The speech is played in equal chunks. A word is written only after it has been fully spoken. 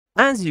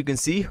As you can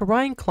see,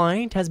 Horion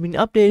Client has been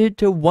updated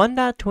to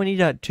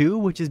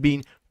 1.20.2, which is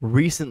being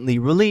recently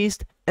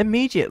released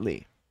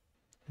immediately.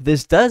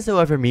 This does,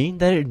 however, mean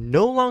that it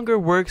no longer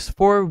works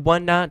for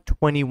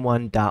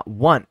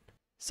 1.21.1.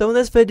 So in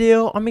this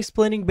video, I'm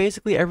explaining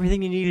basically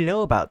everything you need to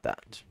know about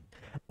that.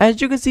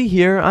 As you can see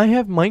here, I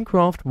have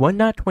Minecraft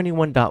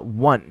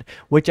 1.21.1,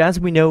 which as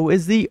we know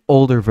is the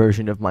older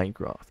version of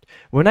Minecraft.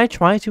 When I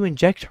try to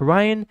inject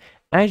Horion,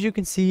 as you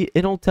can see,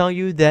 it'll tell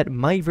you that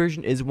my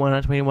version is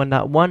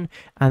 1.21.1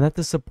 and that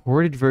the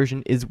supported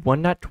version is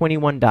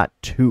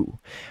 1.21.2.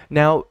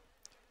 Now,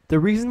 the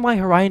reason why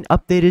Horion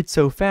updated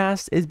so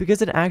fast is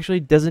because it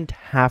actually doesn't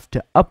have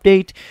to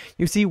update.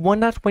 You see,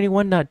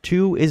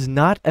 1.21.2 is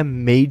not a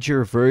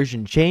major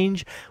version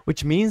change,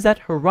 which means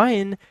that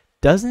Horion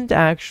doesn't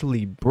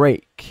actually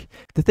break.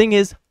 The thing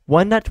is,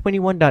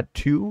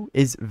 1.21.2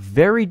 is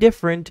very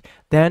different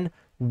than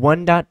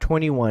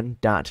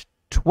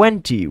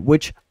 1.21.20,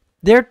 which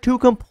they're two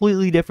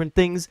completely different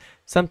things.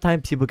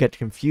 Sometimes people get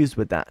confused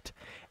with that.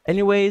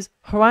 Anyways,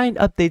 Horion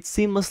updates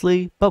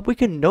seamlessly, but we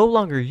can no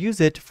longer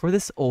use it for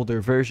this older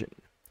version.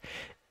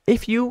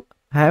 If you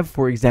have,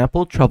 for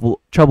example, trouble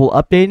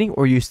updating,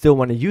 or you still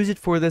want to use it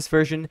for this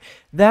version,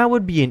 that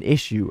would be an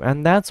issue,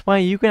 and that's why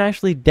you can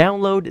actually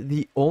download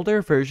the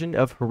older version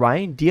of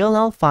Horion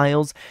DLL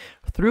files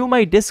through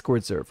my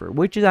Discord server,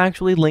 which is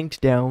actually linked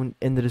down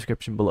in the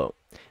description below.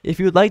 If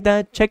you'd like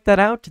that, check that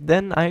out,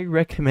 then I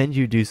recommend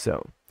you do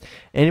so.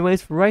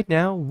 Anyways, for right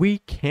now, we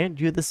can't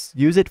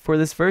use it for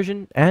this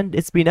version, and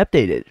it's been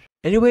updated.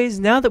 Anyways,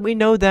 now that we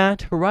know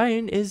that,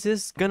 Horion is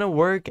just gonna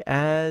work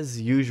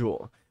as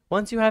usual.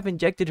 Once you have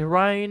injected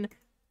Horion,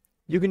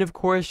 you can of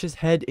course just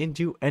head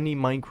into any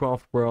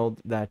Minecraft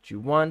world that you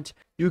want.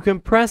 You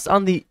can press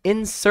on the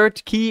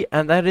insert key,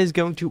 and that is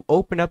going to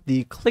open up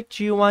the click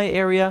GUI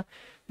area.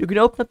 You can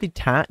open up the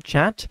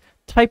chat,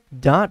 type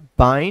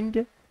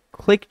 .bind,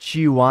 click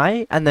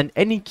GUI, and then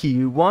any key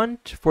you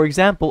want, for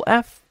example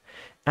F,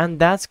 and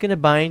that's going to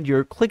bind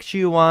your click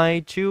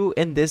GUI to,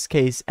 in this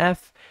case,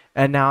 F,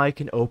 and now I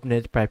can open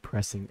it by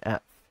pressing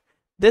F.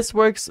 This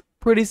works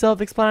pretty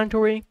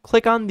self-explanatory.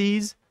 Click on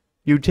these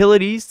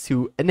utilities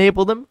to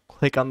enable them,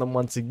 click on them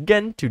once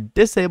again to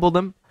disable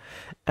them,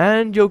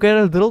 and you'll get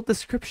a little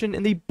description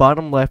in the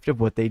bottom left of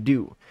what they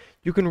do.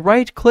 You can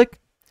right click,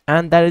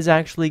 and that is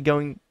actually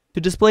going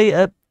to display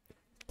a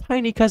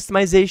tiny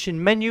customization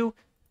menu,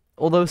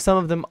 although some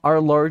of them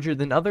are larger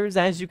than others,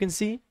 as you can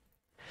see.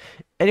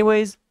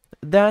 Anyways,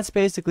 that's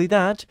basically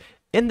that.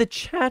 In the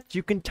chat,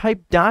 you can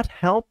type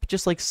 .help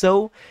just like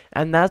so,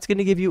 and that's going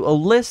to give you a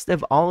list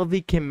of all of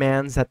the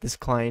commands that this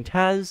client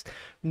has.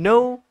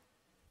 No,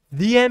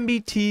 the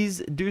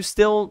MBTs do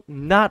still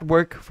not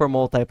work for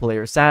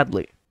multiplayer,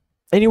 sadly.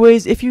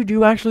 Anyways, if you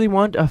do actually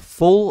want a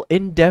full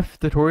in-depth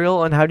tutorial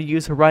on how to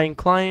use Horion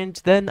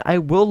Client, then I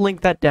will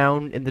link that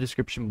down in the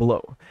description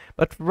below.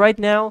 But for right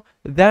now,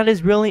 that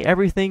is really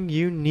everything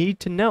you need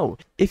to know.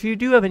 If you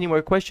do have any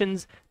more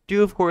questions,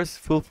 do of course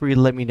feel free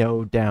to let me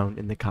know down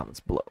in the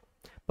comments below.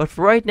 But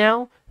for right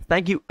now,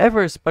 thank you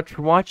ever so much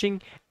for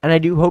watching, and I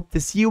do hope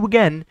to see you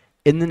again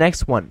in the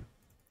next one.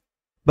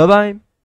 Bye bye.